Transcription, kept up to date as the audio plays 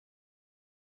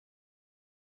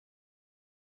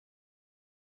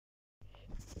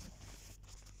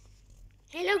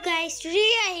Hello guys, today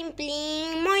I am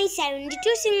playing MOY 7,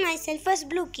 introducing myself as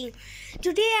Blue King.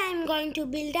 Today I am going to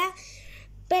build a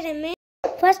pyramid.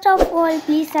 First of all,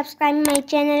 please subscribe my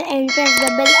channel and press the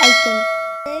bell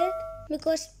icon.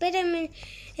 Because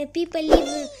people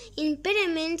live in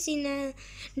pyramids in a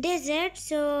desert,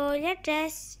 so let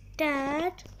us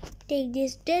start. Take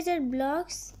these desert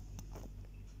blocks.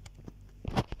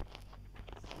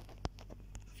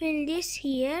 Fill this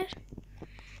here.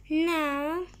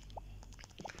 Now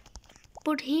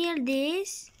put here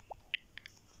this,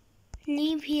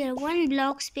 leave here one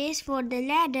block space for the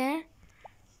ladder,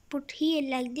 put here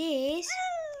like this.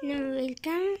 Now we will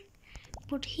come,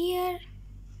 put here,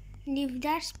 leave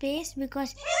that space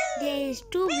because there is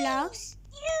two blocks.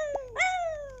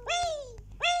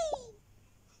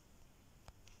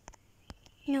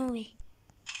 No way.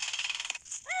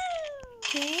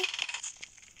 Okay.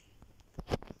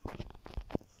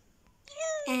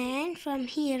 And from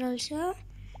here also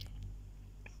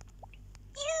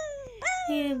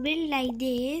we will build like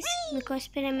this because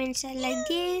pyramids are like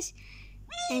this.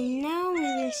 And now we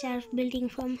will start building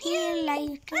from here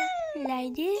like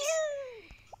this.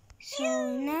 So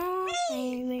now I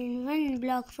will build one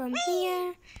block from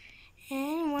here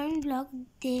and one block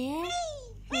there.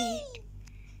 Wait.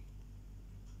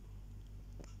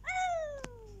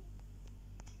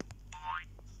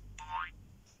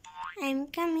 I'm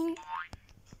coming.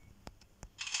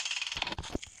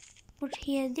 Put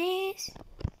here this.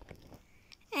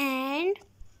 And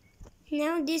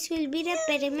now this will be the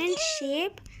pyramid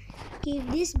shape. Keep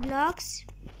these blocks.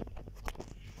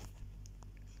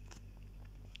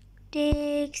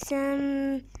 Take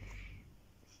some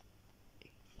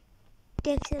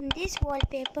this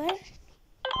wallpaper.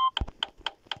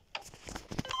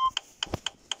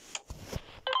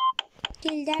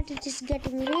 Till that it is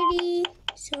getting ready.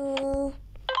 So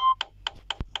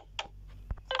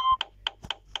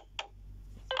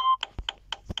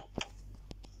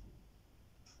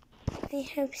I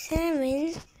have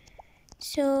 7.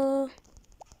 So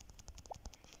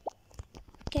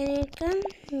can it come?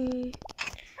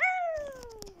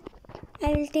 I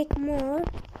will take more.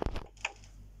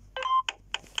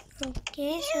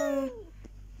 Okay, so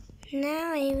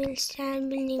now I will start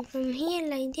building from here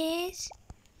like this.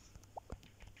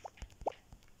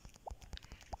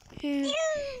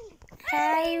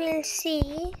 I will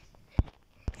see.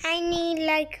 I need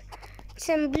like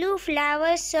some blue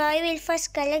flowers, so I will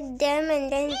first collect them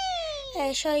and then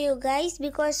show you guys,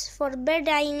 because for bed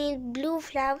I need blue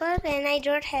flower and I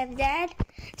don't have that,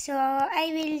 so I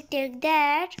will take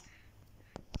that.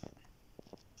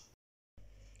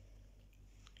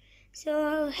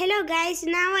 So hello guys,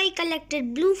 now I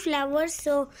collected blue flowers,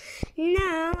 so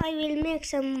now I will make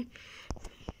some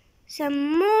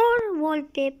more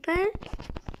wallpaper.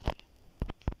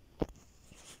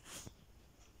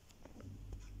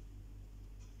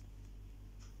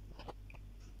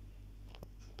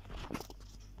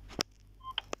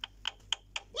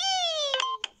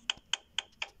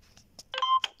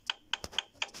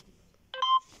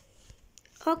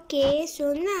 Okay,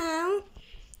 so now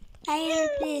I will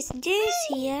place this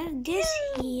here, this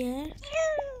here,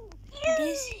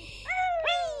 this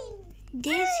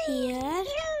here,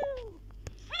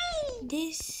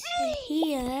 this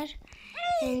here,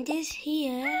 and this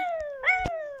here.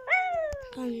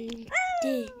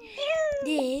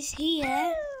 This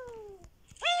here.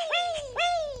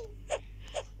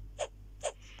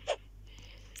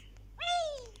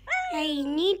 I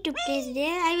need to place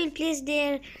there. I will place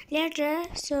there later,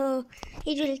 so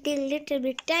it will take a little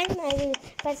bit time. I will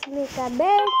first make a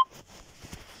bed.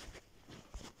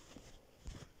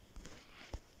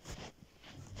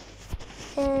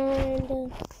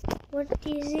 And what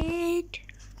is it?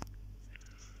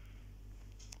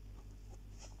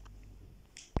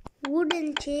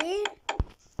 Wooden chair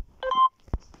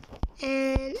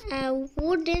and a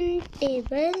wooden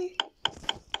table.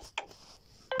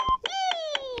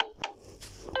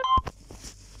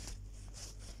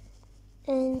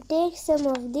 And take some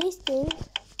of these things.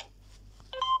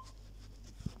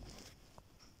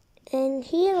 And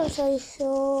here also I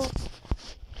show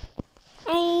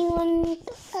I want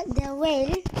the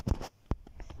well.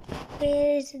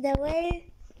 Where is the well?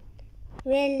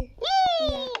 Well,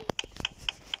 yeah.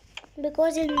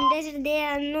 Because in desert there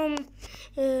are no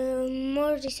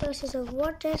more resources of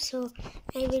water, so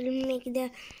I will make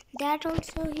that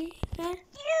also here.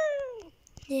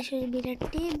 This will be the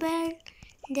table.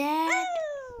 That.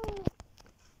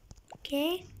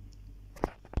 Okay.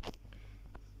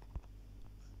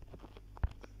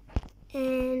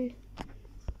 And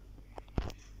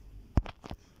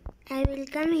I will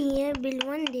come here, build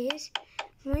one this,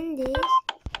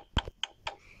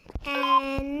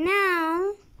 And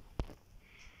now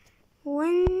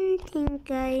one thing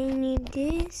I need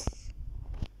this.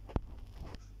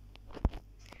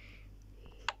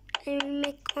 I will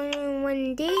make only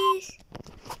one dish.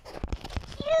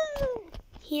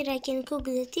 Here I can cook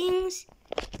the things.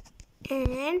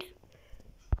 And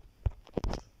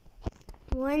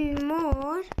one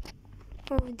more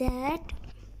of that.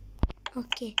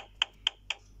 Okay.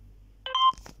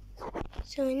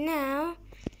 So now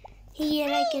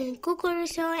here I can cook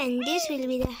also, and this will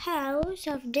be the house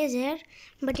of desert,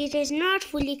 but it is not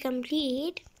fully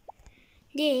complete.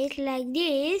 This like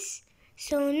this.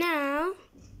 So now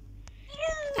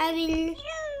I will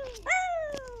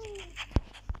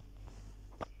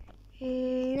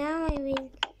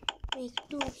make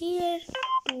two here,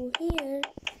 two here.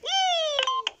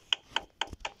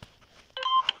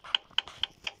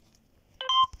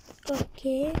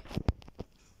 Okay.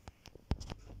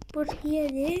 Put here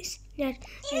this, that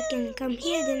I can come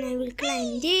here, then I will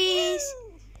climb this.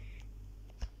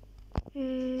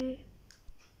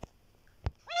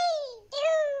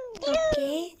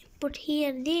 Okay, put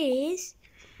here this,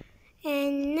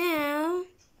 and now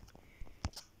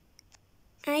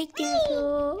I think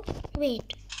so.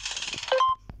 Wait,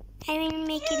 I will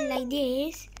make it like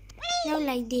this. Now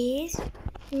like this.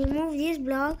 Remove this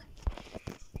block.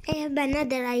 I have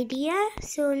another idea.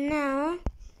 So now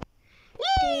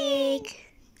take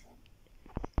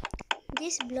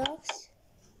these blocks.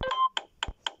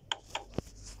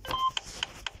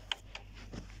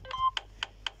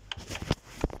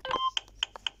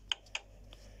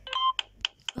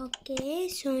 Okay,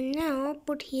 so now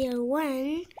put here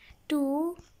 1,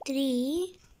 2,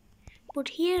 3. Put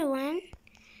here 1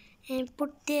 and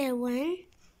put there 1.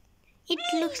 It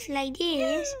looks like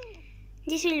this.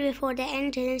 This will be for the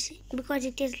entrance because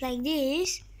it is like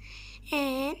this.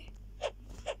 And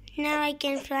now I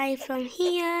can fly from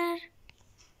here.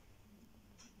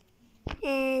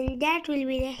 And that will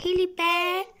be the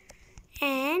helipad.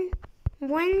 And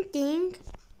one thing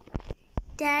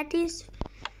that is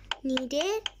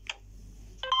needed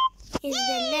is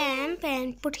the lamp,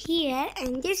 and put here.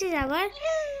 And this is our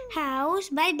house.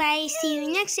 Bye bye. See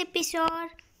you next episode.